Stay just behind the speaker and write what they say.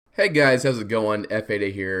Hey guys, how's it going?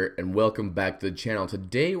 F8A here, and welcome back to the channel.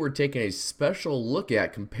 Today we're taking a special look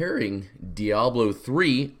at comparing Diablo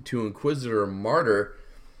 3 to Inquisitor Martyr.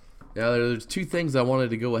 Now there's two things I wanted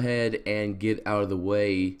to go ahead and get out of the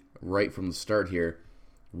way right from the start here.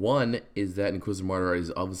 One is that Inquisitor Martyr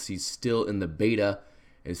is obviously still in the beta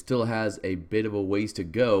and still has a bit of a ways to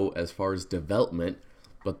go as far as development,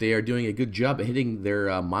 but they are doing a good job at hitting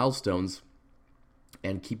their milestones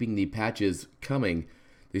and keeping the patches coming.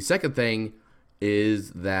 The second thing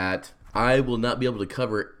is that I will not be able to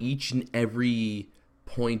cover each and every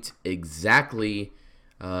point exactly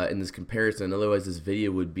in this comparison. Otherwise, this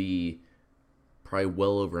video would be probably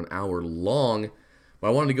well over an hour long. But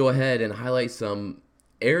I wanted to go ahead and highlight some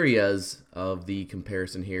areas of the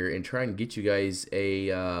comparison here and try and get you guys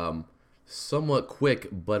a somewhat quick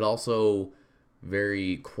but also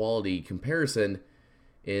very quality comparison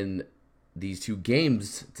in these two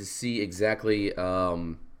games to see exactly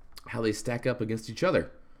how they stack up against each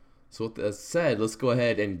other. So with that said, let's go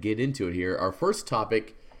ahead and get into it here. Our first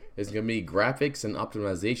topic is going to be graphics and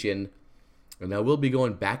optimization, and I will be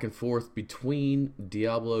going back and forth between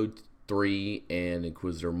Diablo 3 and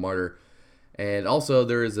Inquisitor Martyr. And also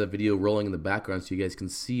there is a video rolling in the background so you guys can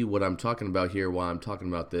see what I'm talking about here while I'm talking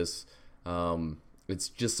about this. It's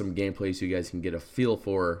just some gameplay so you guys can get a feel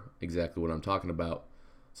for exactly what I'm talking about.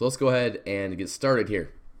 So let's go ahead and get started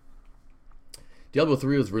here. Diablo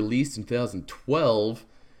 3 was released in 2012,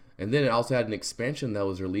 and then it also had an expansion that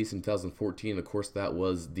was released in 2014. Of course, that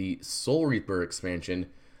was the Soul Reaper expansion.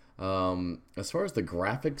 As far as the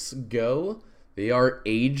graphics go, they are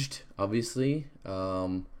aged, obviously.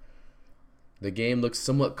 The game looks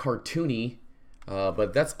somewhat cartoony,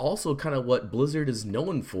 but that's also kind of what Blizzard is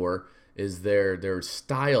known for, is their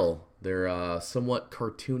style, their somewhat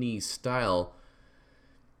cartoony style.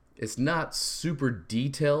 It's not super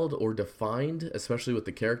detailed or defined, especially with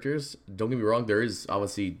the characters. Don't get me wrong, there is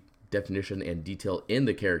obviously definition and detail in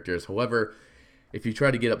the characters. However, if you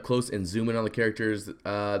try to get up close and zoom in on the characters,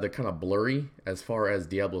 they're kind of blurry as far as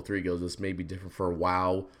Diablo 3 goes. This may be different for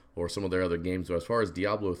WoW or some of their other games, but as far as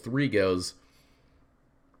Diablo 3 goes,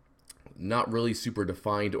 not really super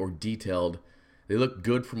defined or detailed. They look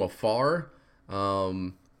good from afar.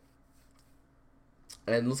 And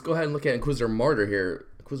let's go ahead and look at Inquisitor Martyr here.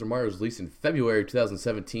 Inquisitor Martyr was released in February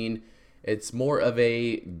 2017. It's more of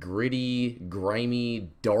a gritty,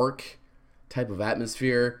 grimy, dark type of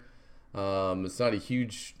atmosphere. There's not a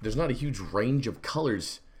huge range of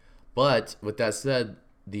colors, but with that said,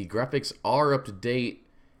 the graphics are up to date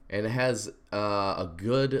and it has a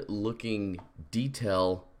good looking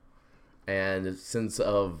detail and a sense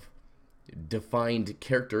of defined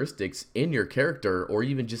characteristics in your character or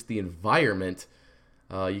even just the environment.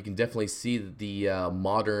 You can definitely see the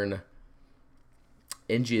modern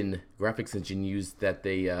graphics engine used that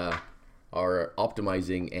they are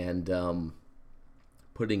optimizing and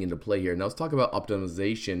putting into play here. Now let's talk about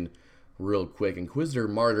optimization real quick. Inquisitor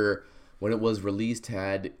Martyr, when it was released,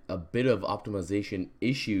 had a bit of optimization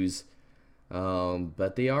issues,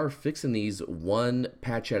 but they are fixing these one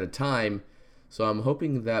patch at a time. So I'm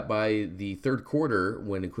hoping that by the third quarter,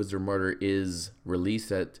 when Inquisitor Martyr is released,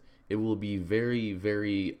 that it will be very,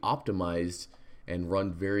 very optimized and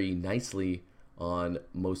run very nicely on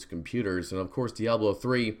most computers. And of course, Diablo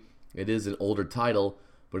 3, it is an older title,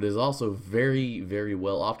 but it is also very, very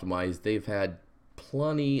well optimized. They've had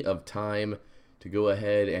plenty of time to go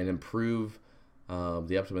ahead and improve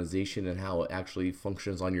the optimization and how it actually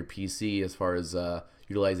functions on your PC as far as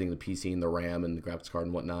utilizing the PC and the RAM and the graphics card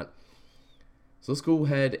and whatnot. So let's go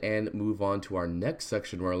ahead and move on to our next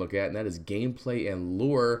section where I look at, and that is gameplay and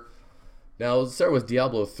lore. Now, let's start with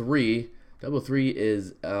Diablo 3. Diablo 3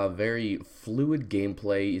 is a very fluid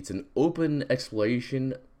gameplay. It's an open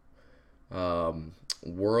exploration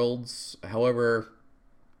worlds. However,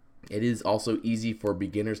 it is also easy for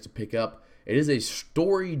beginners to pick up. It is a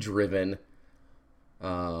story-driven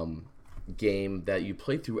game that you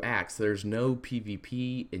play through acts. There's no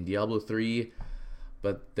PvP in Diablo 3,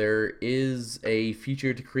 but there is a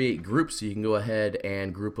feature to create groups, so you can go ahead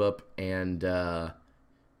and group up and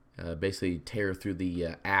basically tear through the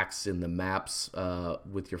acts in the maps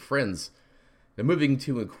with your friends. Now moving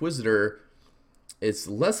to Inquisitor, it's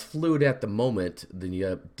less fluid at the moment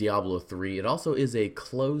than Diablo 3. It also is a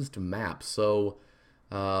closed map, so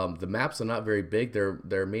the maps are not very big.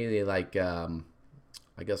 They're mainly like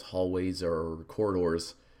I guess hallways or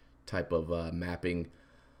corridors type of mapping.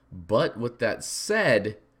 But with that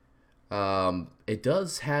said, it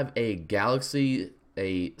does have a galaxy,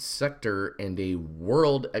 a sector, and a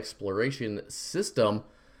world exploration system.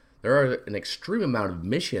 There are an extreme amount of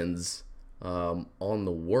missions on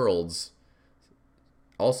the worlds.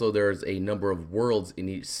 Also, there's a number of worlds in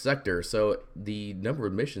each sector, so the number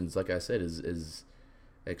of missions, like I said, is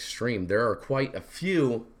extreme. There are quite a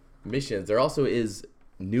few missions. There also is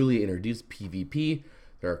newly introduced PvP.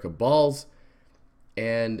 There are cabals,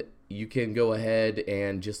 and you can go ahead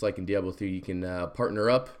and, just like in Diablo 3, you can partner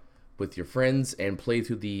up with your friends and play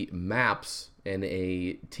through the maps in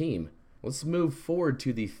a team. Let's move forward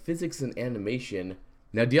to the physics and animation.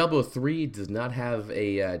 Now, Diablo 3 does not have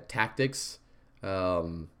a tactics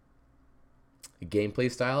gameplay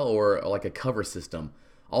style or like a cover system.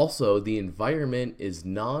 Also, the environment is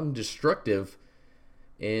non-destructive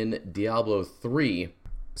in Diablo 3,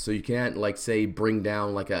 so you can't, like, say, bring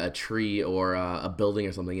down like a tree or a building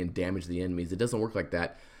or something and damage the enemies. It doesn't work like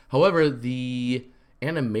that. However, the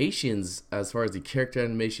animations, as far as the character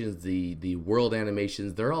animations, the world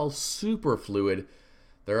animations, they're all super fluid.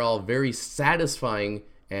 They're all very satisfying,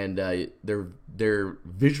 and they're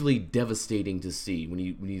visually devastating to see. When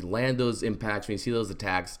you land those impacts, when you see those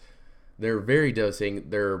attacks, they're very devastating.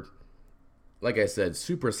 They're, like I said,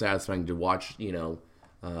 super satisfying to watch.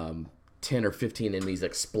 10 or 15 enemies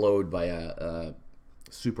explode by a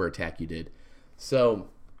super attack you did. So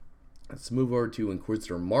let's move over to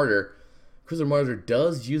Inquisitor Martyr. Inquisitor Martyr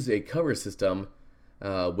does use a cover system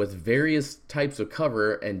with various types of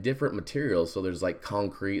cover and different materials. So there's like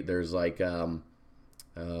concrete, there's like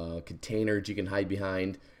containers you can hide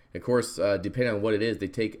behind. Of course, depending on what it is, they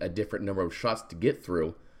take a different number of shots to get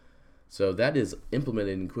through. So that is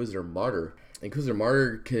implemented in Inquisitor Martyr. Inquisitor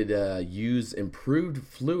Martyr could use improved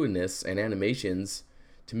fluidness and animations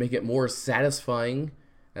to make it more satisfying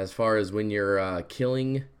as far as when you're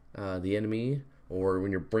killing the enemy or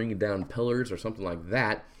when you're bringing down pillars or something like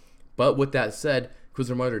that. But with that said,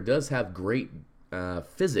 Inquisitor Martyr does have great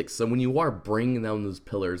physics. So when you are bringing down those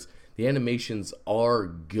pillars, the animations are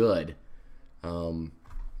good for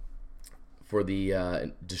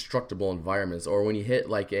the destructible environments. Or when you hit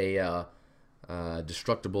like a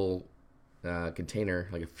destructible container,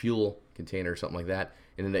 like a fuel container or something like that,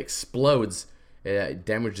 and it explodes, it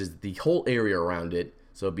damages the whole area around it.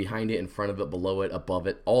 So behind it, in front of it, below it, above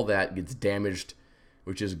it, all that gets damaged,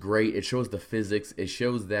 which is great. It shows the physics. It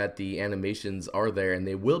shows that the animations are there, and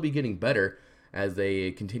they will be getting better as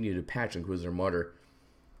they continue to patch Inquisitor Martyr.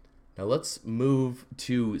 Now let's move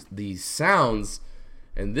to the sounds,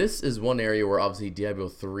 and this is one area where obviously Diablo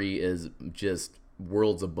 3 is just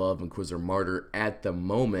worlds above Inquisitor Martyr at the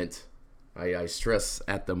moment. I stress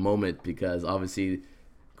at the moment because obviously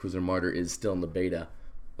Inquisitor Martyr is still in the beta.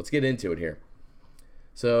 Let's get into it here.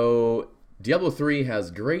 So Diablo 3 has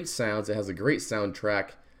great sounds. It has a great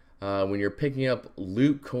soundtrack. When you're picking up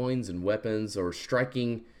loot, coins, and weapons, or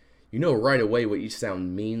striking, you know right away what each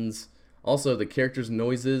sound means. Also, the characters'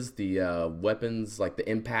 noises, the weapons, like the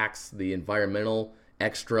impacts, the environmental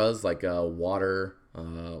extras, like water,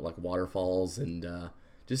 like waterfalls, and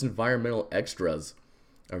just environmental extras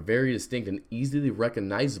are very distinct and easily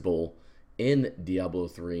recognizable in Diablo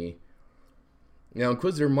 3. Now,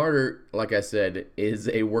 Inquisitor Martyr, like I said, is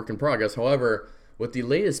a work in progress. However, with the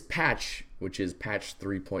latest patch, which is patch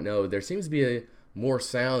 3.0, there seems to be more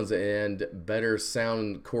sounds and better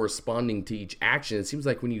sound corresponding to each action. It seems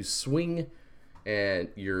like when you swing and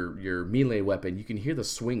your melee weapon, you can hear the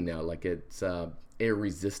swing now, like it's air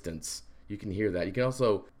resistance. You can hear that. You can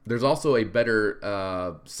also, there's also a better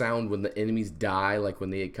sound when the enemies die, like when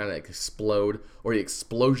they kind of explode, or the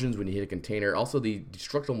explosions when you hit a container. Also, the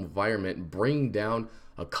destructible environment, bringing down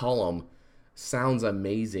a column, sounds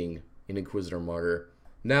amazing in Inquisitor Martyr.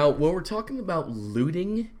 Now, when we're talking about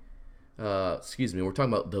looting, we're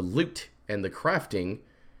talking about the loot and the crafting,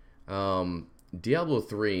 Diablo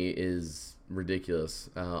 3 is ridiculous.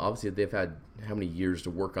 Obviously, they've had how many years to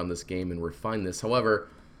work on this game and refine this. However,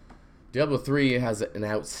 Diablo 3 has an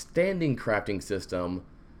outstanding crafting system.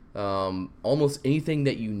 Almost anything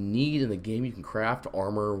that you need in the game you can craft: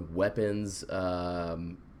 armor, weapons,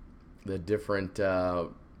 the different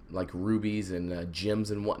like rubies and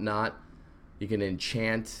gems and whatnot. You can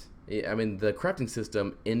enchant. I mean, the crafting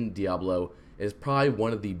system in Diablo is probably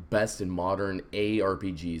one of the best in modern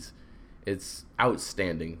ARPGs. It's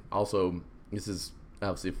outstanding. Also, this is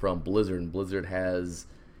obviously from Blizzard, and Blizzard has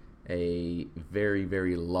a very,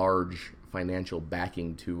 very large financial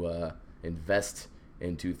backing to invest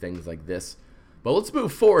into things like this. But let's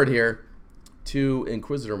move forward here to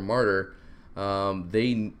Inquisitor Martyr.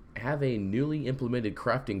 They have a newly implemented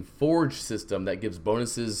crafting forge system that gives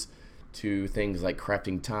bonuses to things like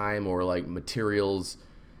crafting time or like materials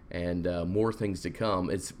and more things to come.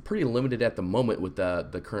 It's pretty limited at the moment with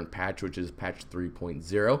the current patch, which is patch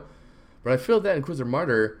 3.0. But I feel that Inquisitor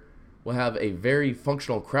Martyr will have a very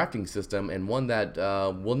functional crafting system, and one that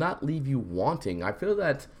will not leave you wanting. I feel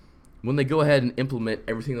that when they go ahead and implement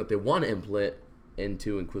everything that they want to implement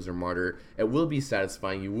into Inquisitor Martyr, it will be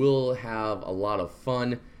satisfying. You will have a lot of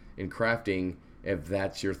fun in crafting if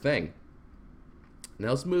that's your thing. Now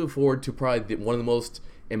let's move forward to probably one of the most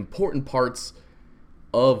important parts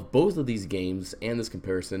of both of these games and this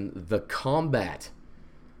comparison, the combat.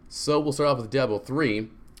 So we'll start off with Diablo 3.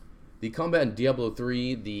 The combat in Diablo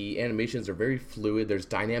 3, the animations are very fluid. There's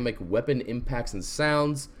dynamic weapon impacts and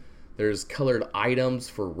sounds. There's colored items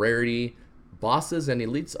for rarity. Bosses and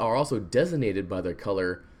elites are also designated by their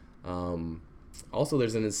color. Also,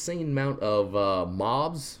 there's an insane amount of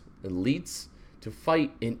mobs, elites, to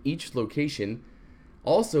fight in each location.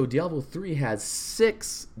 Also, Diablo 3 has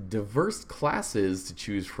 6 diverse classes to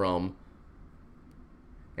choose from.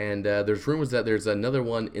 And there's rumors that there's another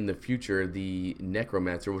one in the future, the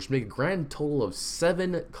Necromancer, which make a grand total of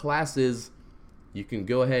 7 classes you can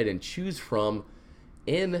go ahead and choose from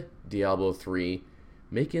in Diablo 3,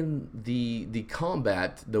 making the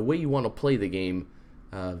combat, the way you want to play the game,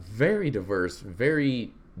 very diverse,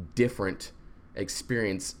 very different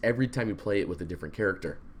experience every time you play it with a different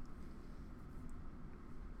character.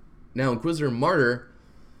 Now, Inquisitor Martyr,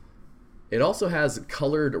 it also has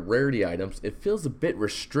colored rarity items. It feels a bit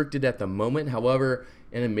restricted at the moment. However,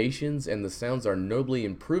 animations and the sounds are notably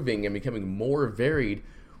improving and becoming more varied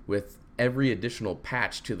with every additional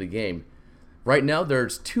patch to the game. Right now,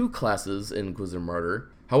 there's 2 classes in Inquisitor Martyr.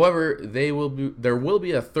 However, there will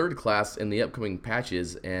be a 3rd class in the upcoming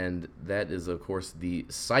patches, and that is, of course, the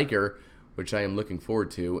Psyker, which I am looking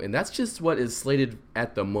forward to. And that's just what is slated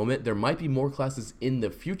at the moment. There might be more classes in the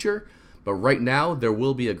future, but right now there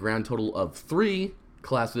will be a grand total of 3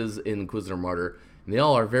 classes in Inquisitor Martyr, and they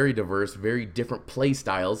all are very diverse, very different play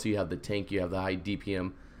styles. So you have the tank, you have the high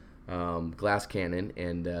DPM glass cannon,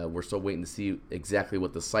 and we're still waiting to see exactly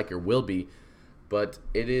what the Psyker will be, but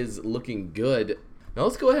it is looking good. Now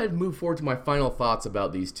let's go ahead and move forward to my final thoughts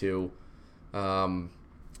about these two.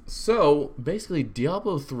 So basically,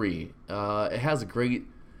 Diablo 3, it has great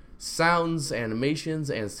sounds, animations,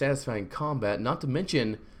 and satisfying combat, not to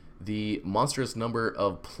mention the monstrous number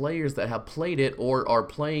of players that have played it or are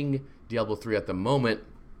playing Diablo 3 at the moment.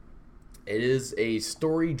 It is a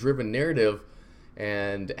story-driven narrative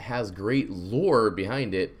and has great lore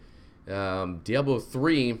behind it. Diablo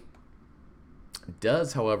 3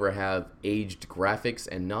 does, however, have aged graphics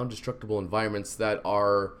and non-destructible environments that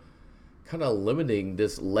are kind of limiting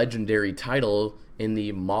this legendary title in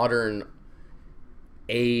the modern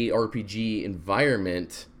ARPG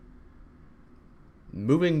environment.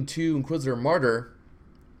 Moving to Inquisitor Martyr,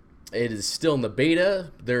 it is still in the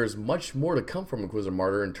beta. There's much more to come from Inquisitor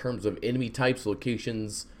Martyr in terms of enemy types,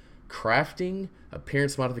 locations, crafting,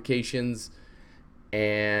 appearance modifications,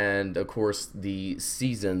 and of course the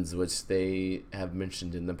seasons, which they have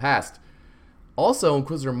mentioned in the past. Also,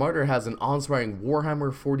 Inquisitor Martyr has an awe-inspiring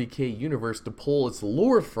Warhammer 40k universe to pull its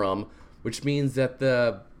lore from, which means that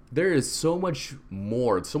there is so much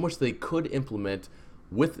more, so much they could implement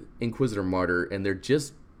with Inquisitor Martyr, and they're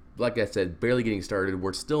just, like I said, barely getting started.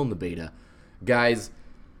 We're still in the beta. Guys,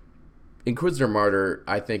 Inquisitor Martyr,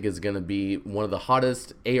 I think, is going to be one of the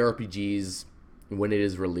hottest ARPGs when it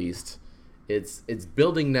is released. It's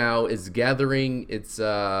building now. It's gathering its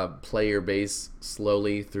player base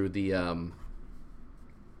slowly through the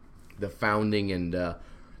founding and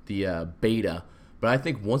the beta. But I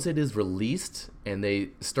think once it is released and they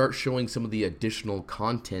start showing some of the additional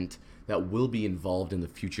content that will be involved in the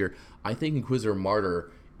future, I think Inquisitor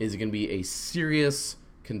Martyr is going to be a serious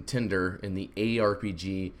contender in the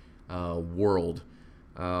ARPG world.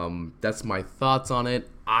 That's my thoughts on it.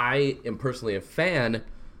 I am personally a fan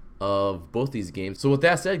of both these games. So with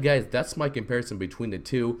that said, guys, that's my comparison between the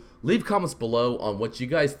two. Leave comments below on what you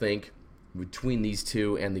guys think between these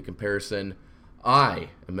two and the comparison. I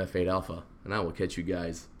am F8 Alpha, and I will catch you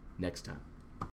guys next time.